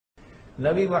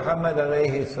Nabi Muhammad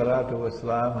alayhi salatu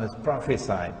wasalam has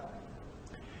prophesied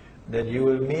that you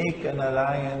will make an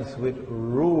alliance with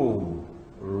Rum.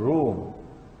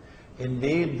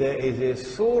 Indeed, there is a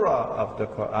surah of the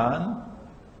Quran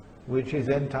which is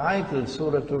entitled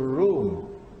Surah Rum.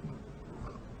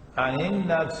 And in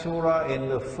that surah, in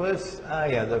the first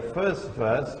ayah, the first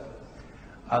verse,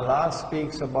 Allah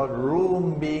speaks about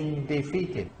Rum being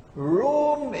defeated.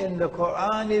 Rum in the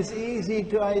Quran is easy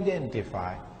to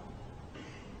identify.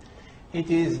 It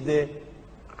is the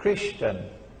Christian,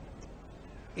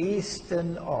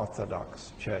 Eastern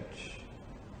Orthodox Church.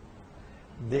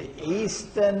 The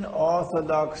Eastern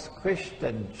Orthodox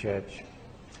Christian Church,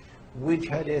 which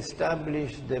had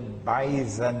established the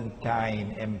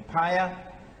Byzantine Empire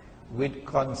with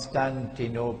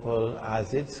Constantinople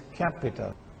as its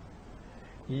capital.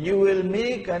 You will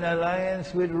make an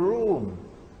alliance with Rome.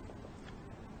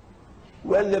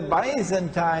 Well, the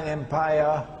Byzantine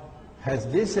Empire has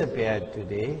disappeared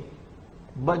today,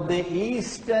 but the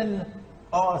Eastern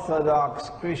Orthodox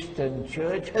Christian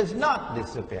Church has not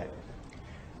disappeared.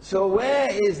 So where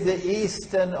is the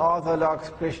Eastern Orthodox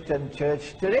Christian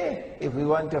Church today, if we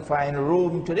want to find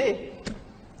Rome today?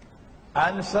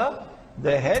 Answer,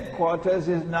 the headquarters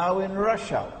is now in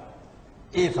Russia.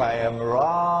 If I am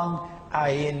wrong, I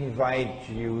invite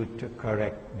you to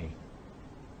correct me.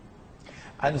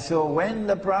 And so when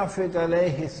the Prophet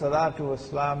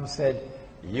ﷺ said,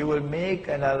 you will make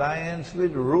an alliance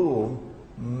with Rome,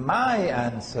 my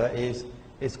answer is,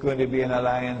 it's going to be an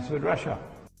alliance with Russia.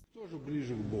 Тоже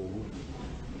ближе к Богу.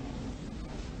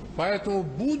 Поэтому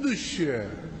будущее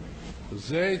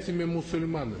за этими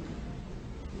мусульманами.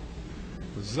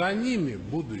 За ними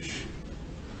будущее.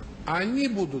 Они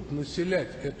будут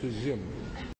населять эту землю.